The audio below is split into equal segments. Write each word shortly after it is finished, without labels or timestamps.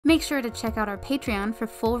Make sure to check out our Patreon for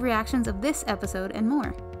full reactions of this episode and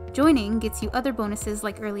more. Joining gets you other bonuses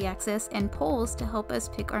like early access and polls to help us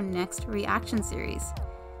pick our next reaction series.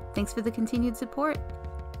 Thanks for the continued support.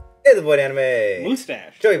 Hey, the Void Anime!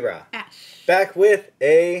 Mustache. Joey Bra. Ash. Back with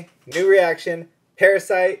a new reaction,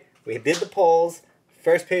 Parasyte. We did the polls.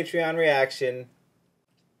 First Patreon reaction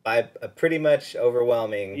by a pretty much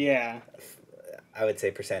overwhelming, I would say,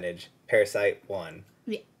 percentage. Parasyte won.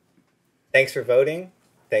 Yeah. Thanks for voting.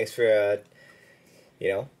 Thanks for,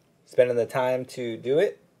 spending the time to do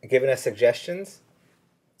it, giving us suggestions.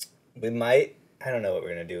 I don't know what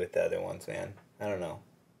we're going to do with the other ones, man. I don't know.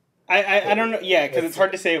 I don't know. Yeah, because it's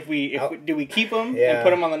hard to say if we keep them and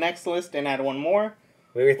put them on the next list and add one more.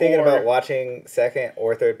 We were thinking about watching second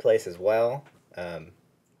or third place as well. I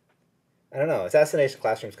don't know. Assassination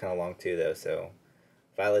Classroom's kind of long too, though. So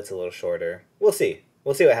Violet's a little shorter. We'll see.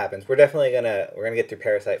 We'll see what happens. We're definitely gonna get through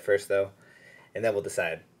Parasyte first, though, and then we'll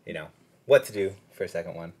decide, what to do for a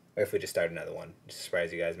second one, or if we just start another one. Just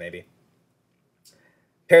surprise you guys, maybe.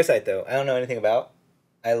 Parasyte, though, I don't know anything about.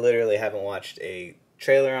 I literally haven't watched a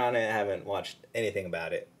trailer on it. I haven't watched anything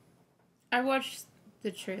about it. I watched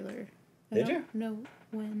the trailer. Did you? No,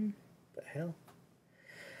 when? The hell?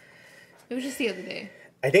 It was just the other day.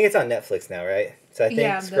 I think it's on Netflix now, right? So I think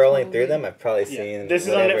scrolling through them, I've probably seen. This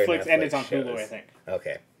is on Netflix and it's on Hulu, I think.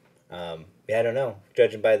 Okay. I don't know.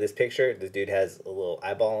 Judging by this picture, this dude has a little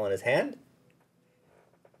eyeball on his hand.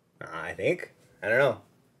 I think. I don't know.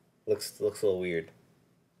 Looks a little weird.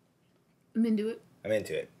 I'm into it. I'm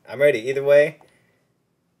into it. I'm ready. Either way,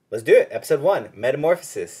 let's do it. Episode 1,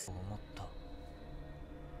 Metamorphosis.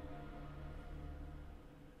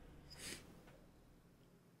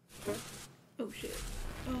 Oh shit.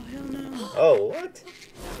 Oh hell no. Oh, what?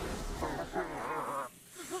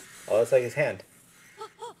 Oh, that's like his hand.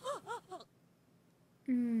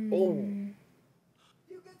 Oh.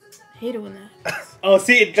 I hate it when that. Oh,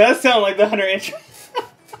 see, it does sound like the Hunter intro.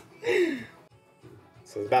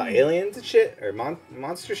 So it's about aliens and shit? Or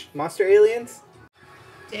monster aliens?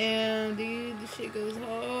 Damn, dude, this shit goes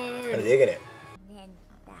hard. I'm digging it.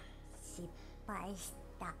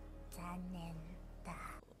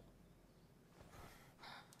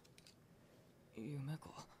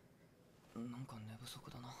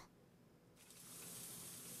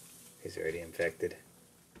 He's already infected.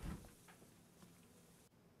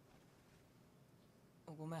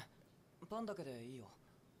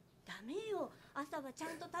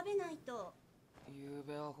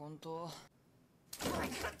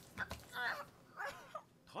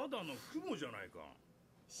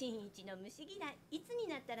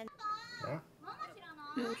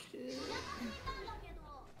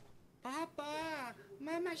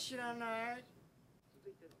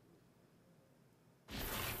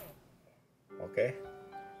 Okay.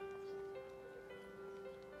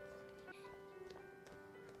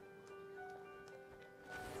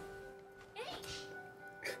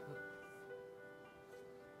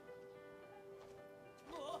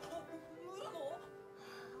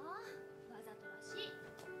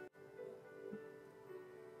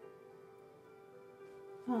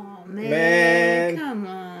 Oh man, come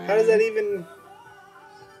on. How does that even...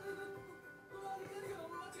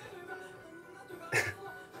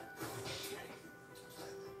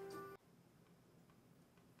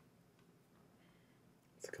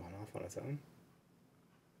 It's going off on its own.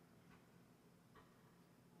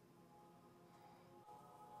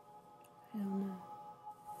 Hell no.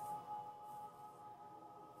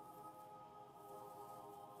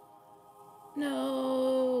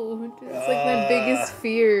 No, it's like my biggest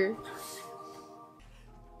fear.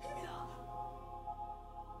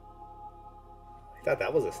 I thought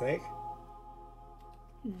that was a snake.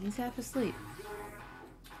 He's half asleep.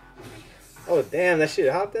 Oh damn, that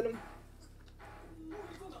shit hopped at him?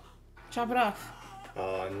 Chop it off.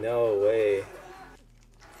 Oh, no way.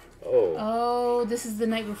 Oh. Oh, this is the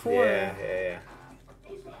night before. Yeah.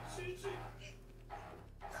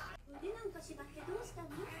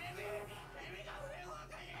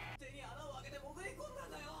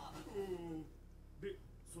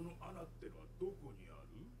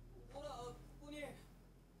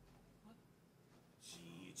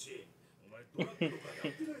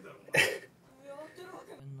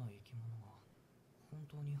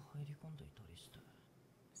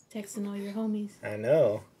 Texting all your homies. I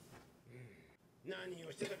know.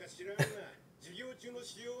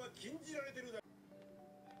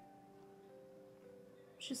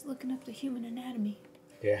 Just looking up the human anatomy.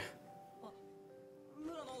 Yeah.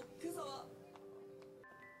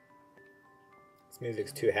 This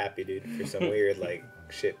music's too happy, dude, for some weird, like,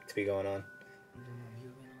 shit to be going on.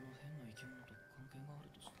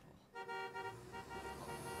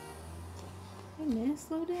 Hey man,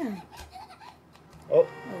 slow down. Oh. Oh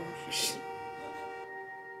shit.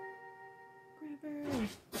 Grab her.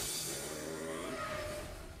 Is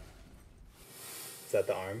that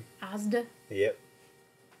the arm? Asda. Yep.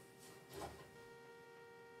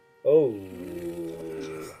 Oh.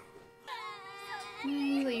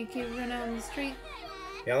 You let your kid run out on the street.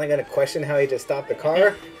 You're only gonna question how he just stopped the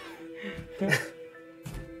car?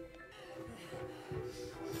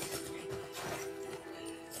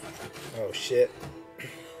 Oh shit.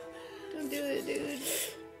 Don't do it, dude.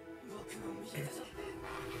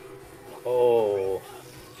 Oh.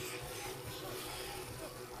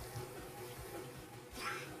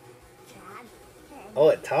 Oh,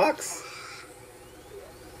 it talks?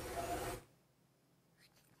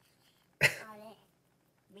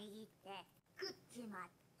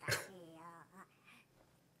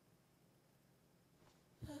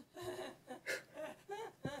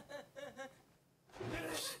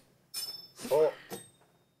 Oh.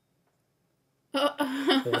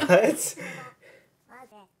 What?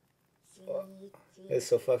 Oh, it's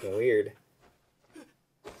so fucking weird.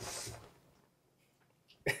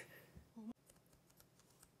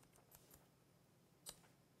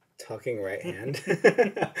 Talking right hand.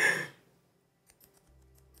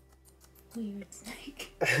 Weird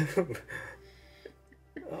snake. I don't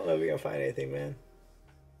know if we can find anything, man.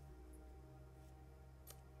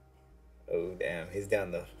 Oh, damn. He's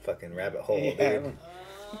down the fucking rabbit hole, dude.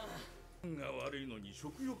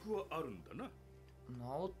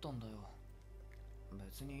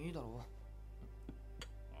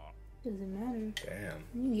 Doesn't matter. Damn.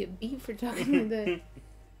 You get beat for talking like that.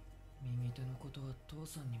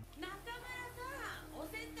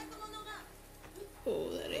 Oh,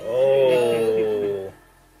 that ain't Oh.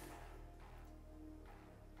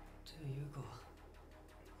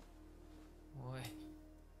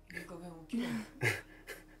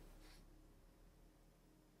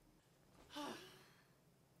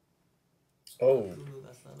 Oh.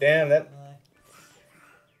 Damn, that...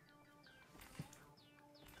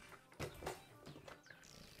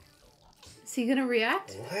 Is he gonna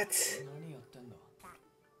react? What?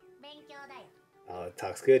 Oh, it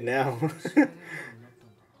talks good now.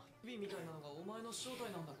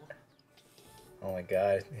 Oh my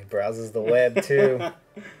god, he browses the web too.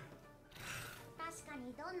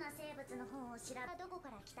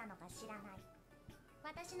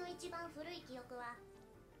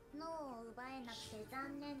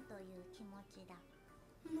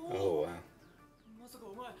 Oh wow.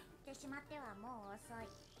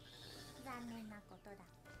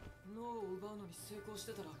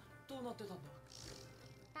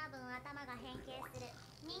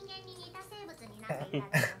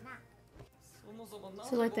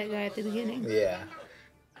 So like that guy at the beginning. Yeah.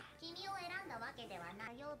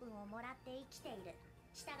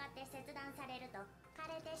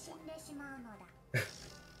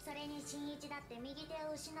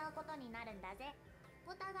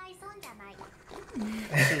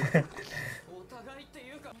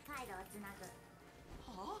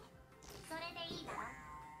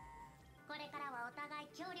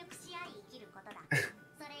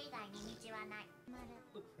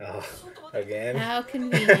 Oh, again? How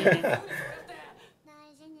convenient.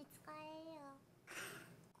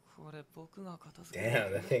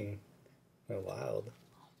 Damn, that thing went wild.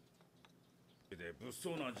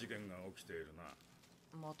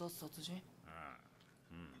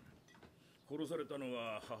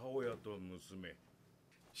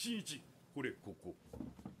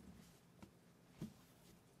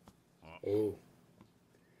 Oh,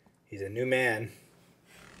 he's a new man.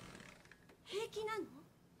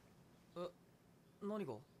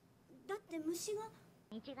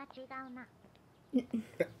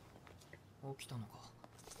 Oh, shit.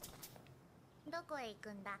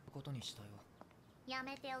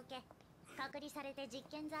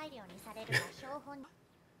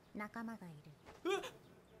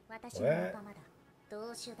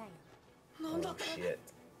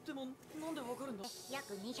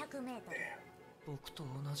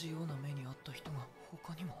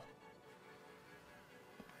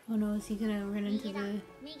 Oh no, is he gonna run into the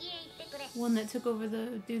one that took over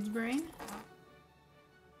the dude's brain?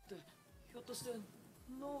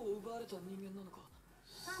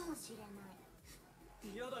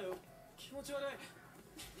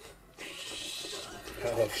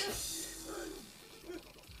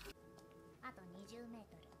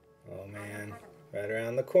 Oh man, right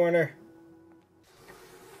around the corner.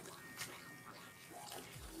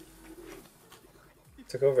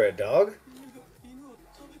 Took over a dog?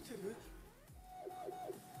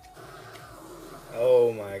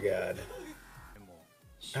 Oh my god.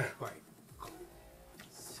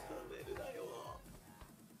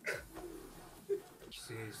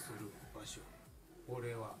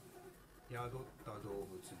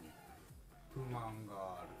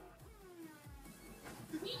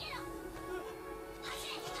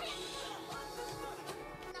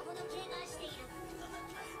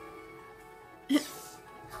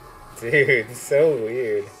 Dude, so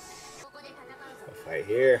weird. I'll fight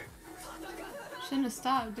here. Shouldn't have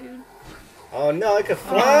stopped, dude. Oh no, I could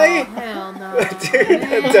fly? Oh, hell no. Dude,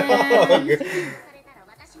 the dog.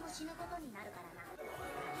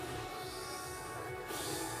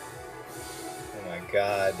 Oh my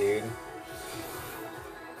god, dude.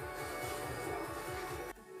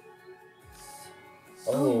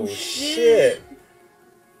 Oh, shit.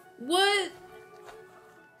 What?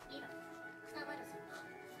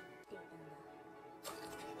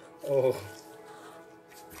 Oh.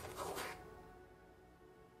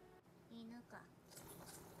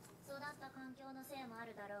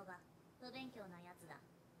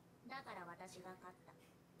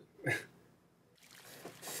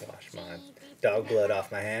 Wash my dog blood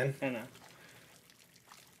off my hand. I know.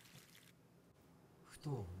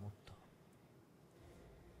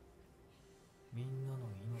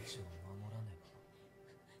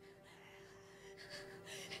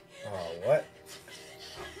 Oh, what?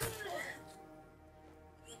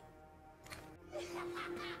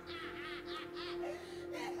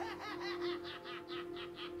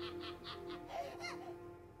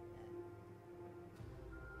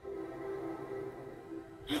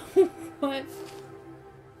 What?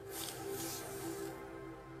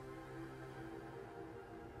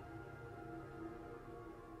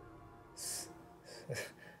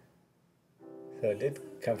 So it did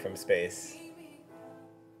come from space.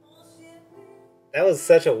 That was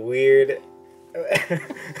such a weird...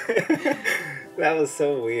 That was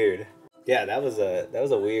so weird. Yeah, that was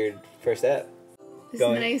a weird first step. This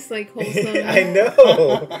nice, like, wholesome... I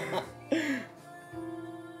know!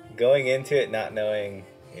 Going into it not knowing,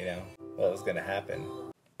 you know, what was gonna happen.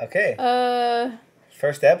 Okay.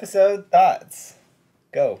 First episode, thoughts.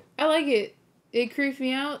 Go. I like it. It creeped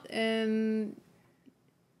me out, and...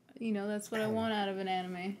 You know, that's what I want out of an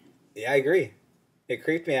anime. Yeah, I agree. It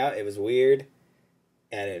creeped me out. It was weird.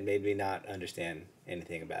 And it made me not understand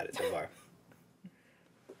anything about it so far.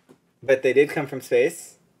 But they did come from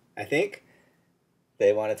space, I think.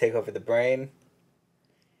 They want to take over the brain.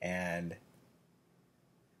 And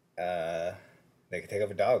they could take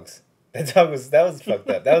over dogs. That was fucked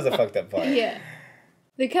up. That was a fucked up part. Yeah.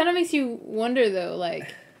 It kind of makes you wonder, though,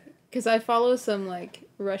 like... Because I follow some, like,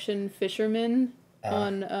 Russian fishermen...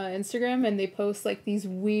 on Instagram, and they post like these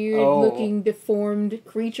weird looking deformed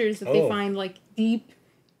creatures that they find like deep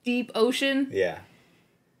ocean. Yeah.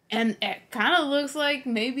 And it kind of looks like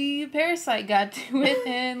maybe a parasite got to it,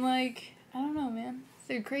 and like, I don't know, man.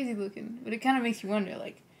 They're crazy looking, but it kind of makes you wonder,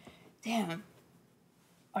 like, damn,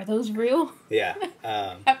 are those real? Yeah.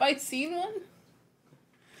 Have I seen one?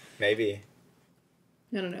 Maybe.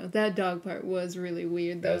 I don't know. That dog part was really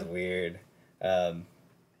weird, though. That was weird.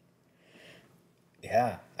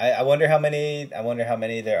 Yeah, I wonder how many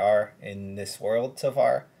there are in this world so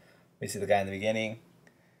far. We see the guy in the beginning.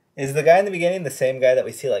 Is the guy in the beginning the same guy that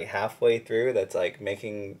we see like halfway through? That's like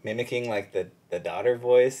mimicking like the daughter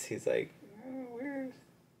voice. He's like, where's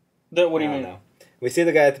What do you mean? Know. We see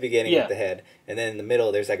the guy at the beginning with the head, and then in the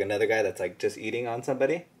middle there's like another guy that's like just eating on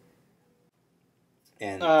somebody.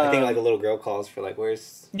 And I think like a little girl calls for like,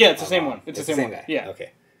 where's... Yeah, it's the same one. It's the same one. Guy. Yeah.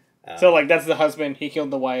 Okay. So, like, that's the husband. He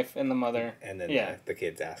killed the wife and the mother. And then the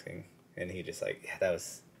kid's asking. And he just like, yeah, that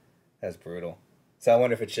was brutal. So I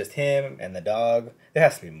wonder if it's just him and the dog. There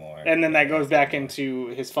has to be more. And then that goes back into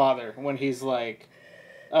his father when he's like...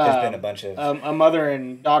 There's been a bunch of... a mother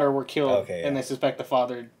and daughter were killed, and they suspect the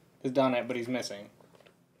father has done it, but he's missing.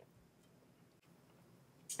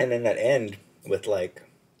 And then that end with, like,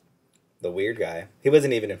 the weird guy. He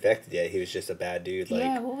wasn't even infected yet. He was just a bad dude, like...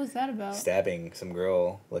 Yeah, what was that about? Stabbing some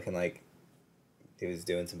girl, looking like he was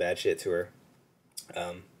doing some bad shit to her.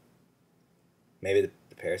 Maybe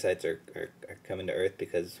the parasites are coming to Earth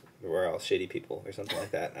because we're all shitty people or something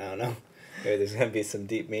like that. I don't know. Maybe there's going to be some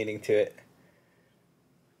deep meaning to it.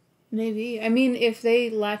 Maybe. I mean, if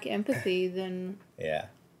they lack empathy, then... Yeah.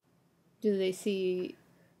 Do they see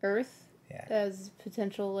Earth as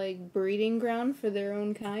potential, like, breeding ground for their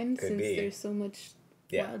own kind? Could since be. There's so much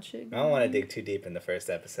wild shit I don't want to dig too deep in the first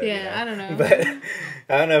episode. Yeah, you know? I don't know. But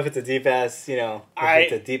I don't know if it's a deep-ass,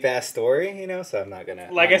 it's a deep-ass story, so I'm not going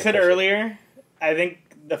to... Like I said earlier, I think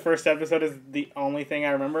the first episode is the only thing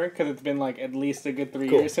I remember, because it's been, like, at least a good 3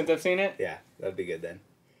 years since I've seen it. Yeah, that'd be good then.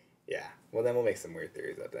 Yeah. Well, then we'll make some weird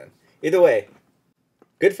theories up then. Either way,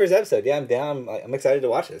 good first episode. Yeah, I'm down. I'm excited to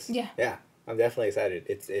watch this. Yeah. Yeah. I'm definitely excited.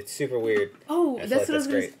 It's super weird. Oh, that's what I was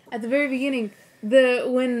gonna say. At the very beginning,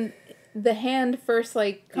 when the hand first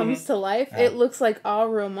comes to life, it looks like all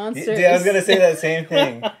real monsters. Dude, I was gonna say that same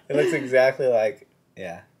thing. It looks exactly like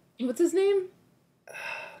What's his name?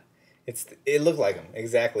 It looked like him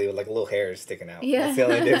exactly, with like little hairs sticking out. Yeah, that's the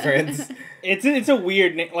only difference. It's a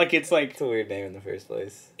weird name. It's a weird name in the first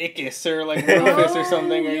place. Ickis or Rufus or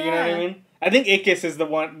something, or you know what I mean. I think Ickis is the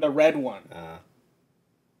red one.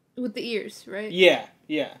 With the ears, right? Yeah.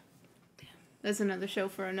 That's another show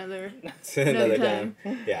for another time.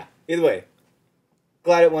 Yeah. Either way,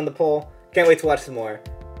 glad it won the poll. Can't wait to watch some more.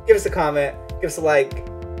 Give us a comment. Give us a like.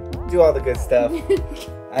 Do all the good stuff.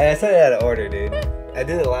 I said it out of order, dude. I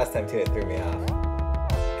did it last time too. It threw me off.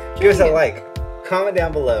 Give us a like. Comment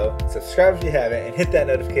down below. Subscribe if you haven't, and hit that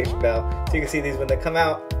notification bell so you can see these when they come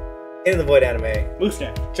out. In the Void Anime.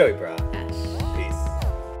 Mustache. Joey Bra.